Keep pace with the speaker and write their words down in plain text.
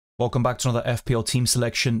Welcome back to another FPL Team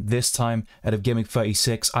Selection, this time out of Gameweek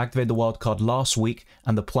 36. I activated the wildcard last week,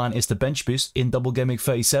 and the plan is to bench boost in Double Gameweek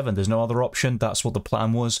 37. There's no other option. That's what the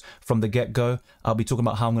plan was from the get-go. I'll be talking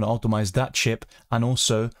about how I'm going to optimize that chip, and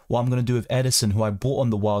also what I'm going to do with Ederson, who I bought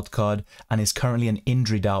on the wildcard and is currently an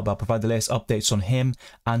injury doubt, but I'll provide the latest updates on him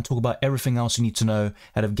and talk about everything else you need to know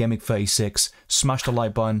out of Gameweek 36. Smash the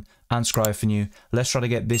like button and subscribe if you're new. Let's try to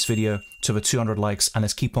get this video to over 200 likes, and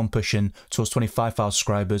let's keep on pushing towards 25,000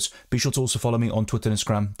 subscribers. Be sure to also follow me on Twitter and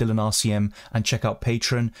Instagram, DylanRCM, and check out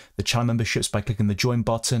Patreon, the channel memberships, by clicking the join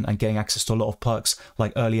button and getting access to a lot of perks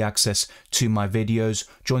like early access to my videos.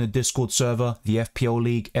 Join the Discord server, the FPL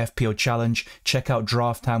League, FPL Challenge. Check out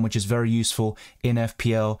Drafthound, which is very useful in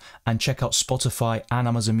FPL, and check out Spotify and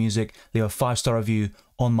Amazon Music. Leave a 5-star review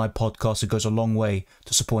on my podcast. It goes a long way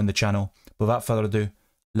to supporting the channel. Without further ado,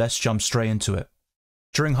 let's jump straight into it.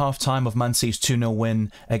 During half-time of Man City's 2-0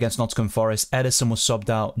 win against Nottingham Forest, Ederson was subbed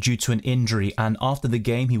out due to an injury, and after the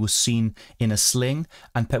game he was seen in a sling,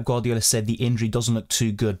 and Pep Guardiola said the injury doesn't look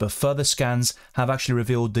too good, but further scans have actually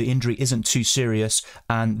revealed the injury isn't too serious,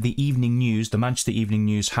 and the Evening News, the Manchester Evening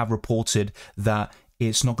News, have reported that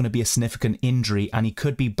it's not going to be a significant injury, and he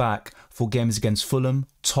could be back for games against Fulham,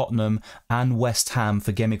 Tottenham and West Ham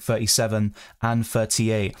for Gameweek 37 and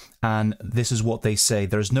 38. And this is what they say: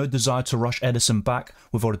 there is no desire to rush Ederson back,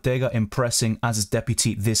 with Ortega impressing as his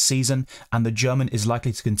deputy this season, and the German is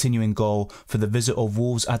likely to continue in goal for the visit of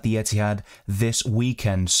Wolves at the Etihad this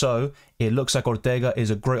weekend. So it looks like Ortega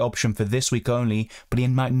is a great option for this week only, but he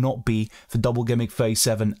might not be for Double Gameweek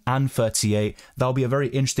 37 and 38. That'll be a very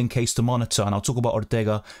interesting case to monitor, and I'll talk about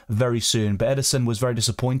Ortega very soon. But Ederson was very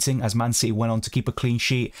disappointing as Man City went on to keep a clean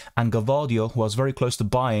sheet, and Gavardio, who I was very close to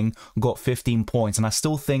buying, got 15 points. And I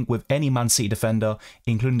still think with any Man City defender,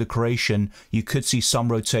 including the Croatian, you could see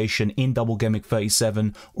some rotation in Double Gameweek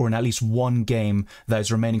 37 or in at least one game that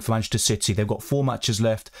is remaining for Manchester City. They've got 4 matches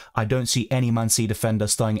left. I don't see any Man City defender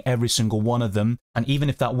starting every single one of them, and even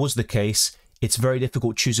if that was the case, it's very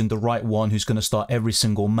difficult choosing the right one who's going to start every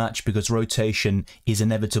single match, because rotation is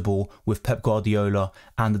inevitable with Pep Guardiola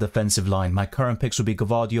and the defensive line. My current picks would be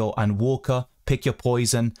Gavardio and Walker. Pick your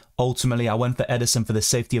poison. Ultimately, I went for Ederson for the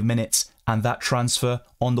safety of minutes, and that transfer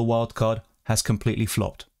on the wildcard has completely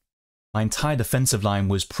flopped. My entire defensive line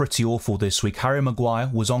was pretty awful this week. Harry Maguire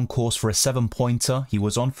was on course for a 7-pointer. He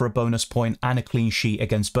was on for a bonus point and a clean sheet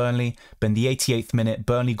against Burnley. But in the 88th minute,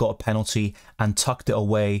 Burnley got a penalty and tucked it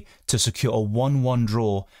away to secure a 1-1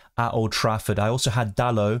 draw at Old Trafford. I also had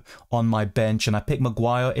Dalot on my bench, and I picked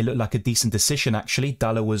Maguire. It looked like a decent decision, actually.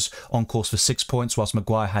 Dalot was on course for 6 points, whilst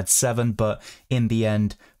Maguire had 7, but in the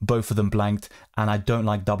end, both of them blanked, and I don't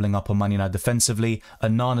like doubling up on Man United defensively.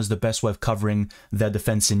 Onana's the best way of covering their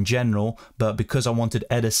defence in general, but because I wanted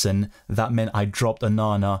Ederson, that meant I dropped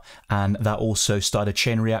Onana, and that also started a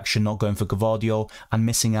chain reaction, not going for Gavardio and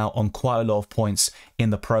missing out on quite a lot of points in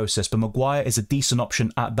the process. But Maguire is a decent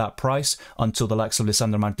option at that price until the likes of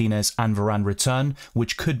Lisandro Martinez and Varane return,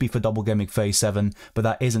 which could be for Double Gameweek 37, but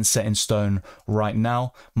that isn't set in stone right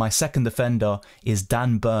now. My second defender is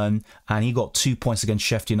Dan Burn, and he got 2 points against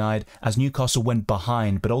Sheffield United as Newcastle went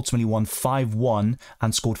behind, but ultimately won 5-1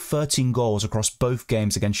 and scored 13 goals across both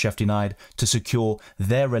games against Sheffield United to secure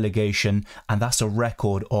their relegation, and that's a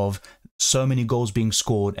record of so many goals being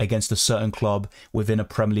scored against a certain club within a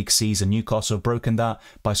Premier League season. Newcastle have broken that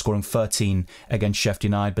by scoring 13 against Sheffield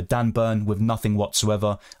United, but Dan Burn with nothing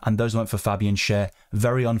whatsoever, and those went for Fabian Schär.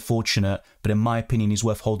 Very unfortunate, but in my opinion he's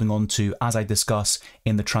worth holding on to, as I discuss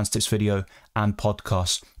in the Trans Tips video and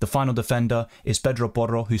podcast. The final defender is Pedro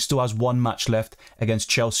Porro, who still has 1 match left against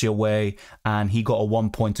Chelsea away, and he got a 1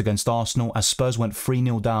 point against Arsenal as Spurs went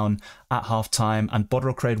 3-0 down at half-time, and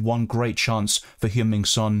Porro created one great chance for Heung-min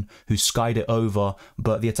Son, who skied it over,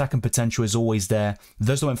 but the attacking potential is always there.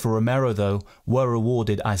 Those that went for Romero, though, were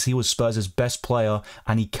rewarded as he was Spurs' best player,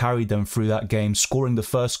 and he carried them through that game, scoring the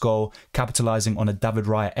first goal, capitalising on a David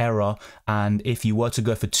Raya error. And if you were to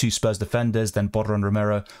go for 2 Spurs defenders, then Porro and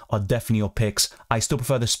Romero are definitely your picks. I still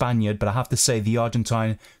prefer the Spaniard, but I have to say the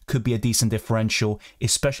Argentine could be a decent differential,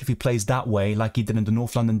 especially if he plays that way like he did in the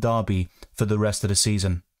North London derby for the rest of the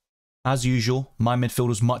season. As usual, my midfield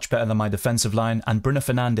was much better than my defensive line, and Bruno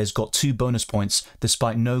Fernandes got 2 bonus points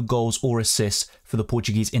despite no goals or assists for the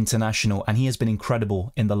Portuguese international, and he has been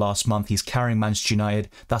incredible in the last month. He's carrying Manchester United.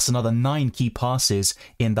 That's another 9 key passes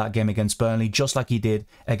in that game against Burnley, just like he did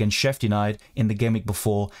against Sheffield United in the game week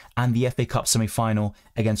before and the FA Cup semi-final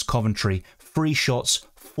against Coventry. 3 shots,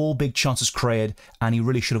 4 big chances created, and he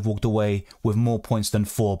really should have walked away with more points than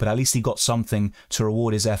 4, but at least he got something to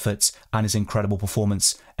reward his efforts and his incredible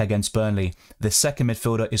performance against Burnley. The second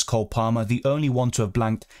midfielder is Cole Palmer, the only one to have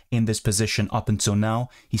blanked in this position up until now.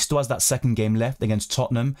 He still has that second game left against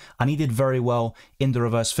Tottenham, and he did very well in the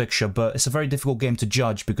reverse fixture, but it's a very difficult game to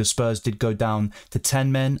judge because Spurs did go down to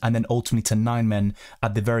 10 men and then ultimately to 9 men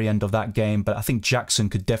at the very end of that game. But I think Jackson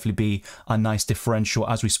could definitely be a nice differential,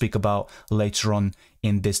 as we speak about later on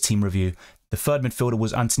in this team review. The third midfielder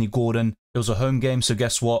was Anthony Gordon. It was a home game, so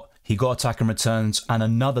guess what? He got attacking returns and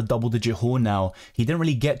another double-digit haul now. He didn't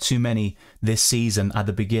really get too many this season at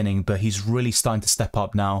the beginning, but he's really starting to step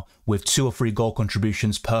up now with 2 or 3 goal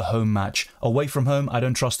contributions per home match. Away from home, I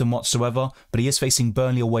don't trust him whatsoever, but he is facing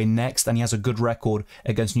Burnley away next, and he has a good record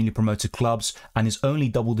against newly promoted clubs, and his only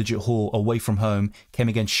double-digit haul away from home came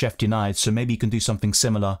against Sheffield United, so maybe he can do something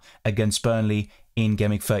similar against Burnley in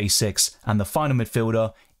Game Week 36. And the final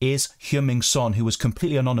midfielder is Heung-min Son, who was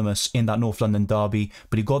completely anonymous in that North London derby,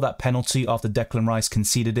 but he got that penalty after Declan Rice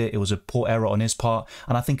conceded it. It was a poor error on his part,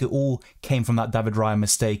 and I think it all came from that David Raya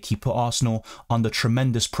mistake. He put Arsenal under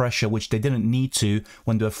tremendous pressure, which they didn't need to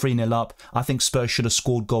when they were 3-0 up. I think Spurs should have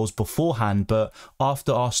scored goals beforehand, but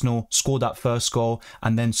after Arsenal scored that first goal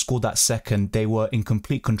and then scored that second, they were in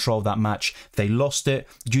complete control of that match. They lost it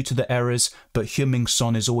due to the errors, but Heung-min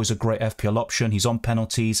Son is always a great FPL option. He's on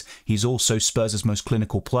penalties. He's also Spurs' most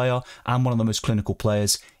clinical player and one of the most clinical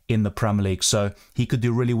players in the Premier League, so he could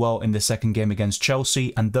do really well in the second game against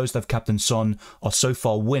Chelsea, and those that have captained Son are so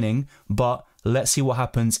far winning, but let's see what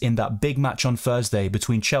happens in that big match on Thursday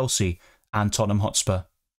between Chelsea and Tottenham Hotspur.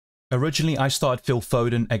 Originally, I started Phil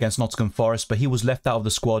Foden against Nottingham Forest, but he was left out of the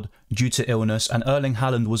squad due to illness, and Erling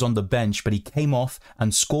Haaland was on the bench, but he came off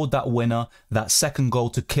and scored that winner, that second goal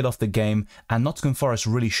to kill off the game, and Nottingham Forest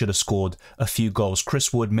really should have scored a few goals.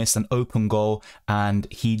 Chris Wood missed an open goal, and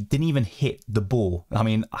he didn't even hit the ball. I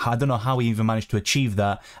mean, I don't know how he even managed to achieve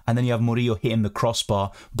that, and then you have Murillo hitting the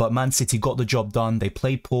crossbar, but Man City got the job done. They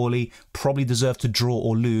played poorly, probably deserved to draw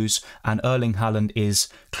or lose, and Erling Haaland is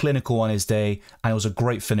clinical on his day, and it was a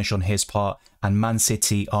great finish on his part. And Man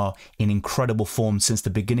City are in incredible form since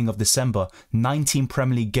the beginning of December. 19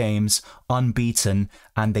 Premier League games unbeaten,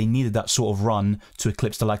 and they needed that sort of run to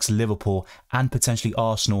eclipse the likes of Liverpool and potentially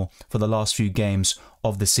Arsenal for the last few games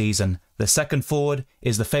of the season. The second forward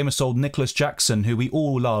is the famous old Nicholas Jackson, who we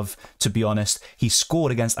all love, to be honest. He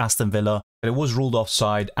scored against Aston Villa, but it was ruled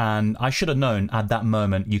offside, and I should have known at that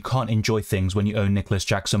moment you can't enjoy things when you own Nicholas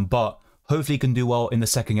Jackson, but hopefully he can do well in the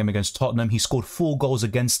second game against Tottenham. He scored 4 goals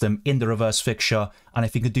against them in the reverse fixture, and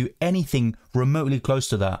if he could do anything remotely close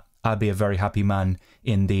to that, I'd be a very happy man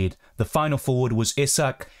indeed. The final forward was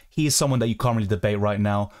Isak. He is someone that you can't really debate right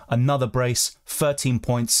now. Another brace, 13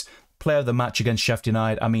 points, player of the match against Sheffield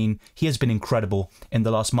United. I mean, he has been incredible in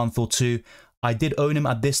the last month or two. I did own him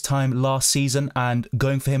at this time last season, and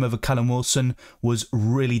going for him over Callum Wilson was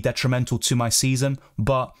really detrimental to my season.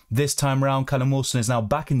 But this time around, Callum Wilson is now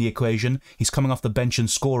back in the equation. He's coming off the bench and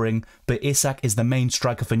scoring, but Isak is the main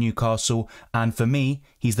striker for Newcastle, and for me,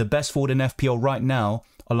 he's the best forward in FPL right now,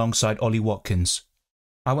 alongside Ollie Watkins.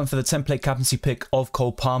 I went for the template captaincy pick of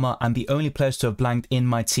Cole Palmer, and the only players to have blanked in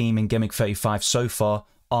my team in Game Week 35 so far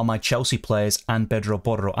are my Chelsea players and Pedro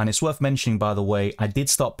Porro. And it's worth mentioning, by the way, I did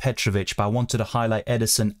start Petrovic, but I wanted to highlight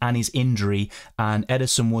Ederson and his injury, and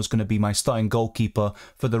Ederson was going to be my starting goalkeeper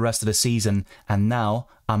for the rest of the season, and now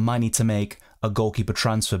I might need to make a goalkeeper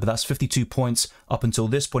transfer. But that's 52 points up until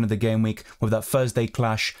this point of the game week, with that Thursday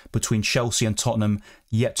clash between Chelsea and Tottenham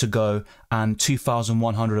yet to go, and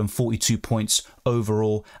 2,142 points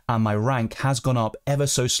overall, and my rank has gone up ever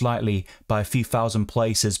so slightly by a few thousand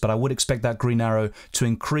places, but I would expect that green arrow to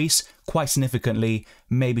increase quite significantly,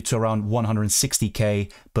 maybe to around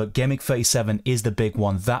 160k, but Game Week 37 is the big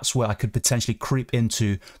one. That's where I could potentially creep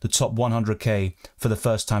into the top 100k for the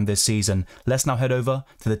first time this season. Let's now head over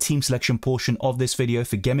to the team selection portion of this video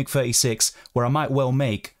for Game Week 36, where I might well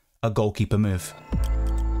make a goalkeeper move.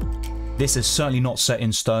 This is certainly not set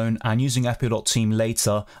in stone, and using FPL Team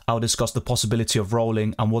later, I'll discuss the possibility of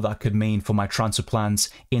rolling and what that could mean for my transfer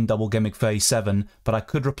plans in Double Gameweek 37, but I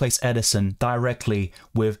could replace Ederson directly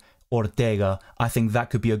with Ortega. I think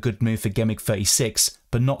that could be a good move for Game Week 36,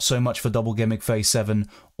 but not so much for Double Game Week 37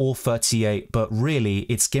 or 38. But really,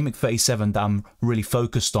 it's Game Week 37 that I'm really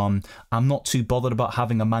focused on. I'm not too bothered about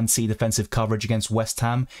having a Man City defensive coverage against West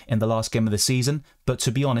Ham in the last game of the season, but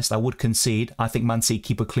to be honest, I would concede. I think Man City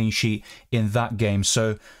keep a clean sheet in that game.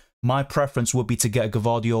 So My preference would be to get a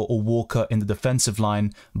Gvardiol or Walker in the defensive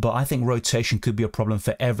line, but I think rotation could be a problem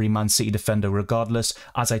for every Man City defender regardless,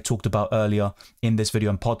 as I talked about earlier in this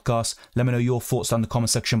video and podcast. Let me know your thoughts down in the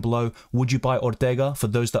comment section below. Would you buy Ortega for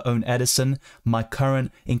those that own Ederson? My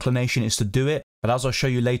current inclination is to do it, but as I'll show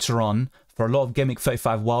you later on, for a lot of Game Week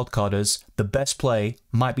 35 wildcarders, the best play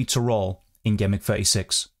might be to roll in Game Week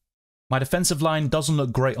 36. My defensive line doesn't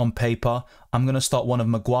look great on paper. I'm going to start one of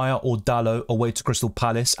Maguire or Dalot away to Crystal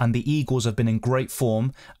Palace, and the Eagles have been in great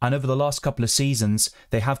form, and over the last couple of seasons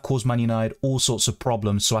they have caused Man United all sorts of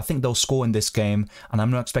problems, so I think they'll score in this game, and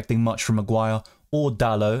I'm not expecting much from Maguire or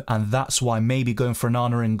Dalot, and that's why maybe going for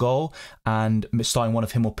Onana in goal and starting one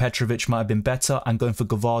of him or Petrovic might have been better, and going for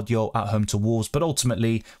Gvardiol at home to Wolves. But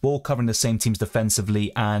ultimately, we're all covering the same teams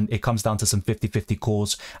defensively, and it comes down to some 50-50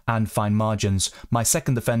 calls and fine margins. My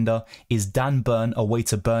second defender is Dan Burn away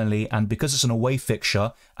to Burnley, and because it's an away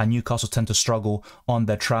fixture and Newcastle tend to struggle on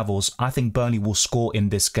their travels, I think Burnley will score in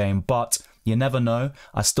this game, but you never know.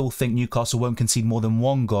 I still think Newcastle won't concede more than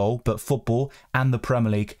one goal, but football and the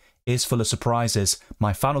Premier League is full of surprises.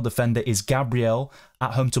 My final defender is Gabriel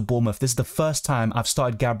at home to Bournemouth. This is the first time I've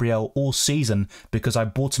started Gabriel all season because I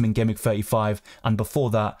bought him in Game Week 35, and before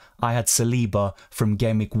that I had Saliba from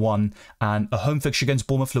Game Week 1, and a home fixture against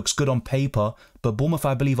Bournemouth looks good on paper, but Bournemouth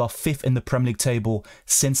I believe are 5th in the Premier League table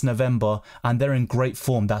since November, and they're in great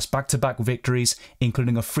form. That's back-to-back victories,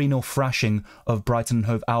 including a 3-0 thrashing of Brighton and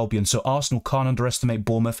Hove Albion, so Arsenal can't underestimate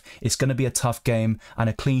Bournemouth. It's going to be a tough game, and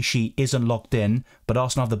a clean sheet isn't locked in, but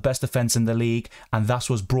Arsenal have the best defence in the league, and that's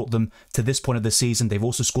what's brought them to this point of the season. They've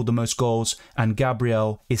also scored the most goals, and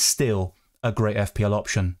Gabriel is still a great FPL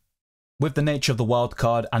option. With the nature of the wild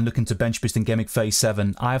card and looking to bench boost in Game Week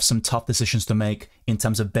 37, I have some tough decisions to make in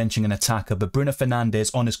terms of benching an attacker, but Bruno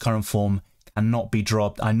Fernandes on his current form cannot be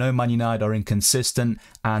dropped. I know Man United are inconsistent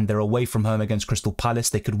and they're away from home against Crystal Palace.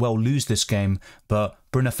 They could well lose this game, but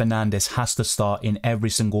Bruno Fernandes has to start in every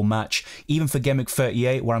single match. Even for Game Week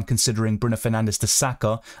 38, where I'm considering Bruno Fernandes to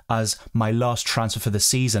Saka as my last transfer for the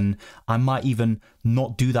season, I might even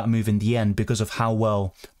not do that move in the end because of how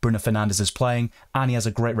well Bruno Fernandes is playing, and he has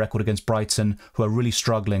a great record against Brighton, who are really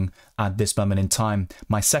struggling at this moment in time.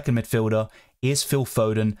 My second midfielder is Phil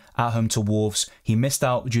Foden at home to Wolves. He missed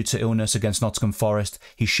out due to illness against Nottingham Forest.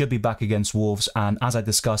 He should be back against Wolves, and as I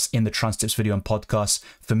discussed in the Transtips video and podcast,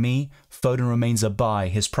 for me, Foden remains a buy.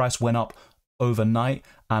 His price went up overnight,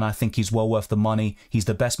 and I think he's well worth the money. He's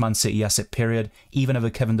the best Man City asset, period, even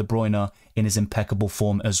over Kevin De Bruyne in his impeccable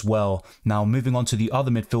form as well. Now, moving on to the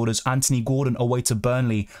other midfielders, Anthony Gordon away to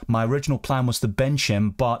Burnley. My original plan was to bench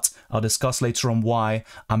him, but I'll discuss later on why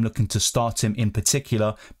I'm looking to start him in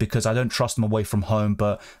particular, because I don't trust him away from home,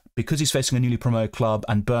 but because he's facing a newly promoted club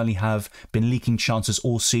and Burnley have been leaking chances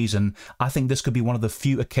all season, I think this could be one of the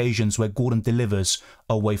few occasions where Gordon delivers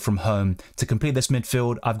away from home. To complete this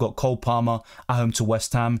midfield, I've got Cole Palmer at home to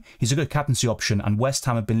West Ham. He's a good captaincy option, and West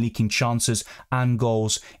Ham have been leaking chances and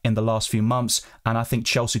goals in the last few months, and I think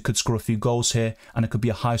Chelsea could score a few goals here, and it could be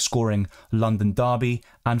a high-scoring London derby.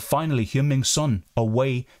 And finally, Heung-min Son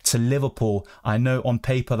away to Liverpool. I know on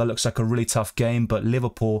paper that looks like a really tough game, but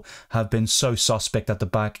Liverpool have been so suspect at the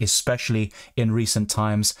back, especially in recent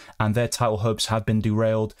times, and their title hopes have been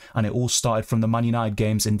derailed, and it all started from the Man United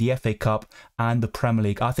games in the FA Cup and the Premier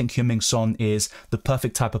League. I think Heung-min Son is the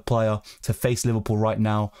perfect type of player to face Liverpool right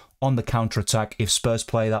now on the counter-attack. If Spurs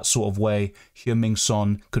play that sort of way, Heung-min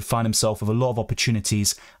Son could find himself with a lot of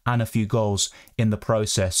opportunities and a few goals in the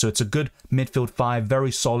process. So it's a good midfield five,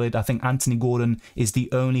 very solid. I think Anthony Gordon is the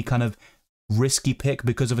only kind of risky pick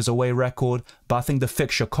because of his away record, but I think the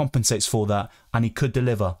fixture compensates for that, and he could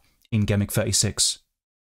deliver in Game Week 36.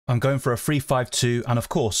 I'm going for a 3-5-2, and of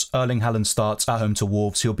course, Erling Haaland starts at home to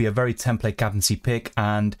Wolves. He'll be a very template captaincy pick,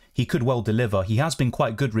 and he could well deliver. He has been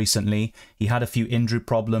quite good recently. He had a few injury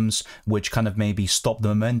problems, which kind of maybe stopped the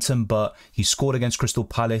momentum, but he scored against Crystal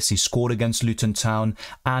Palace, he scored against Luton Town,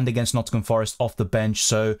 and against Nottingham Forest off the bench.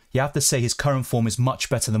 So you have to say his current form is much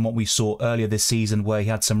better than what we saw earlier this season, where he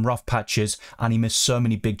had some rough patches and he missed so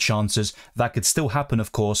many big chances. That could still happen,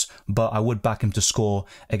 of course, but I would back him to score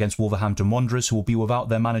against Wolverhampton Wanderers, who will be without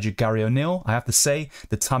their manager Gary O'Neill. I have to say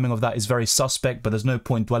the timing of that is very suspect, but there's no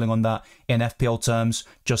point dwelling on that in FPL terms.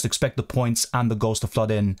 Just expect the points and the goals to flood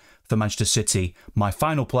in for Manchester City. My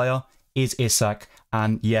final player is Isak,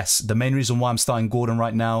 and yes, the main reason why I'm starting Gordon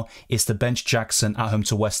right now is to bench Jackson at home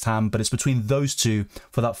to West Ham, but it's between those two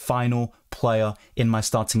for that final player in my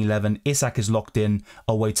starting 11. Isak is locked in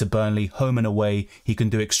away to Burnley, home and away. He can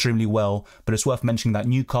do extremely well, but it's worth mentioning that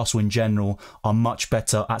Newcastle in general are much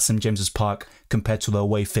better at St James's Park compared to the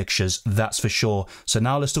away fixtures, that's for sure. So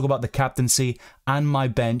now let's talk about the captaincy and my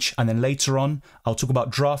bench, and then later on I'll talk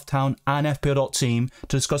about Drafthound and FPL Team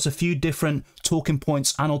to discuss a few different talking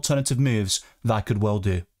points and alternative moves that I could well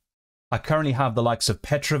do. I currently have the likes of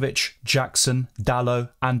Petrovic, Jackson, Dalot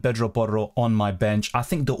and Bedro on my bench. I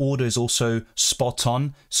think the order is also spot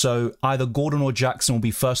on. So either Gordon or Jackson will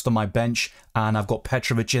be first on my bench, and I've got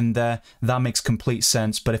Petrovic in there. That makes complete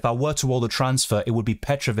sense. But if I were to roll the transfer, it would be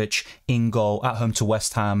Petrovic in goal at home to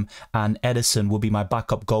West Ham, and Ederson will be my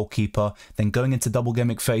backup goalkeeper. Then going into Double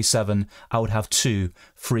Gameweek 37, I would have 2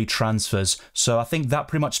 free transfers. So I think that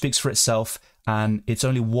pretty much speaks for itself. And it's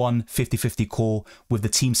only one 50-50 call with the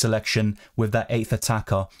team selection with that 8th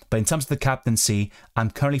attacker. But in terms of the captaincy,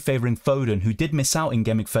 I'm currently favouring Foden, who did miss out in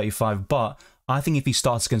Gameweek 35, but I think if he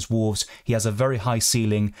starts against Wolves, he has a very high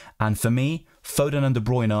ceiling. And for me, Foden and De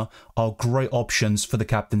Bruyne are great options for the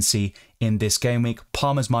captaincy in this game week.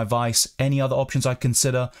 Palmer's my vice. Any other options I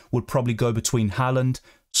consider would probably go between Haaland,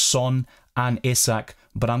 Son and Isak,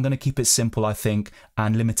 but I'm going to keep it simple, I think,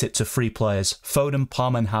 and limit it to 3 players, Foden,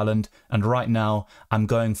 Palmer and Haaland. And right now I'm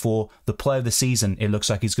going for the player of the season. It looks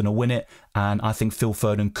like he's going to win it, and I think Phil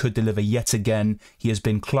Foden could deliver yet again. He has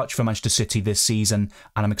been clutch for Manchester City this season,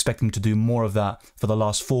 and I'm expecting him to do more of that for the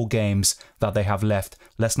last 4 games that they have left.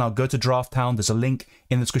 Let's now go to Drafthound. There's a link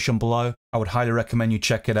in the description below. I would highly recommend you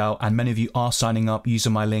check it out, and many of you are signing up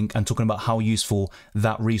using my link and talking about how useful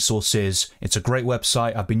that resource is. It's a great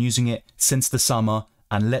website. I've been using it since the summer,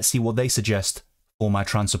 and let's see what they suggest for my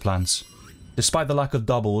transfer plans. Despite the lack of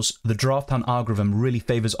doubles, the Drafthound algorithm really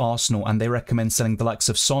favours Arsenal, and they recommend selling the likes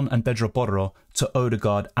of Son and Bedro to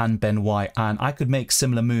Odegaard and Ben White. And I could make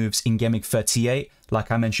similar moves in Gameweek 38,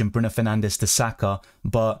 like I mentioned, Bruno Fernandes to Saka,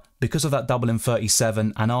 but because of that double in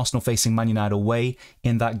 37 and Arsenal facing Man United away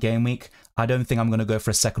in that game week, I don't think I'm going to go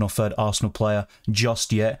for a second or third Arsenal player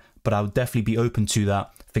just yet, but I would definitely be open to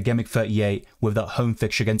that for Gameweek 38 with that home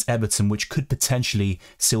fixture against Everton, which could potentially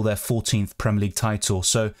seal their 14th Premier League title.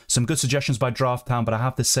 So some good suggestions by Drafthound, but I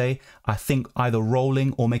have to say, I think either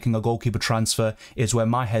rolling or making a goalkeeper transfer is where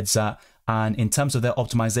my head's at. And in terms of their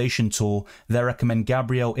optimization tool, they recommend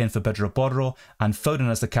Gabriel in for Bedro and Foden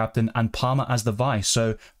as the captain and Palmer as the vice.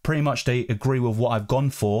 So pretty much they agree with what I've gone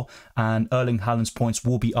for, and Erling Haaland's points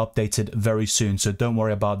will be updated very soon. So don't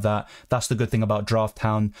worry about that. That's the good thing about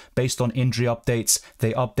Drafthound. Based on injury updates,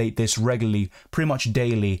 they update this regularly, pretty much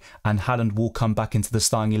daily, and Haaland will come back into the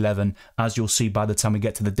starting 11, as you'll see by the time we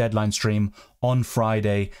get to the deadline stream on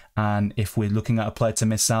Friday. And if we're looking at a player to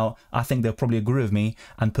miss out, I think they'll probably agree with me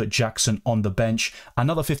and put Jackson on the bench.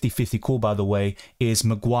 Another 50-50 call, by the way, is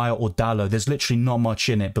Maguire or Dalot. There's literally not much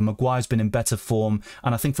in it, but Maguire's been in better form,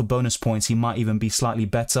 and I think for bonus points he might even be slightly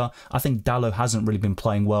better. I think Dalot hasn't really been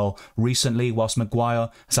playing well recently, whilst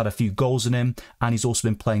Maguire has had a few goals in him, and he's also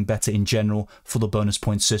been playing better in general for the bonus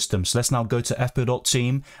point system. So let's now go to FPL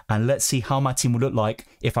Team, and let's see how my team would look like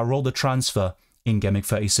if I roll the transfer in Gameweek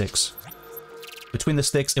 36. Between the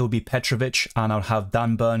sticks, it would be Petrovic, and I'll have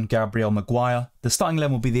Dan Burn, Gabriel, Maguire. The starting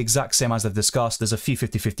 11 will be the exact same as I've discussed. There's a few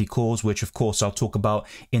 50-50 calls, which of course I'll talk about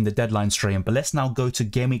in the deadline stream. But let's now go to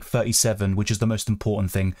Gameweek 37, which is the most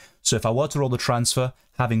important thing. So if I were to roll the transfer,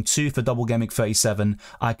 having 2 for Double Gameweek 37,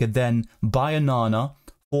 I could then buy a Nana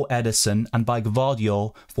for Ederson and buy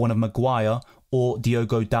Gvardiol for one of Maguire or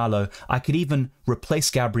Diogo Dalot. I could even replace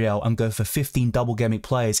Gabriel and go for 15 double Gameweek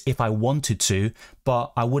players if I wanted to,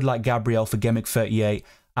 but I would like Gabriel for Gameweek 38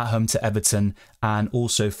 at home to Everton, and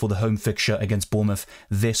also for the home fixture against Bournemouth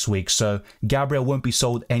this week. So Gabriel won't be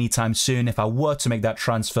sold anytime soon. If I were to make that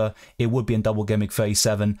transfer, it would be in Double Gameweek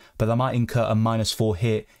 37, but I might incur a -4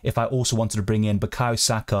 hit if I also wanted to bring in Bukayo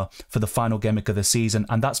Saka for the final Gameweek of the season.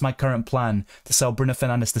 And that's my current plan, to sell Bruno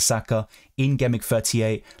Fernandes to Saka in Gameweek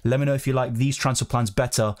 38. Let me know if you like these transfer plans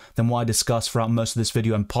better than what I discussed throughout most of this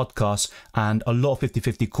video and podcast. And a lot of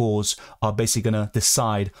 50-50 calls are basically going to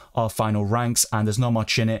decide our final ranks, and there's not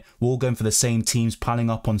much in it. We're all going for the same teams, piling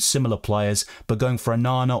up on similar players, but going for a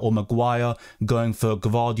Nana or Maguire, going for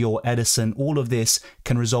Gvardiol or Ederson, all of this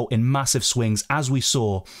can result in massive swings, as we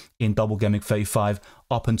saw in Double Gameweek 35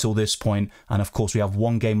 up until this point. And of course, we have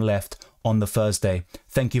one game left on the Thursday.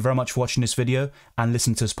 Thank you very much for watching this video and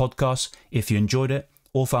listening to this podcast. If you enjoyed it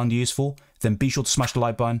or found it useful, then be sure to smash the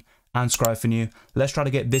like button and subscribe for new. Let's try to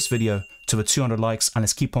get this video to the 200 likes, and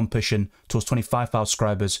let's keep on pushing towards 25,000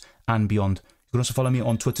 subscribers and beyond. You can also follow me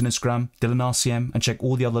on Twitter and Instagram, DylanRCM, and check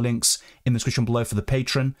all the other links in the description below for the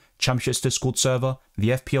Patreon, Championships Discord server,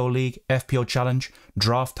 the FPL League, FPL Challenge,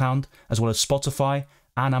 Drafthound, as well as Spotify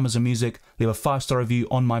and Amazon Music. Leave a 5-star review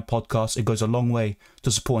on my podcast. It goes a long way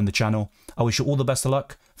to supporting the channel. I wish you all the best of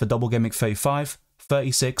luck for Double Gameweek 35,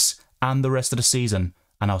 36, and the rest of the season.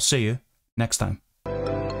 And I'll see you next time.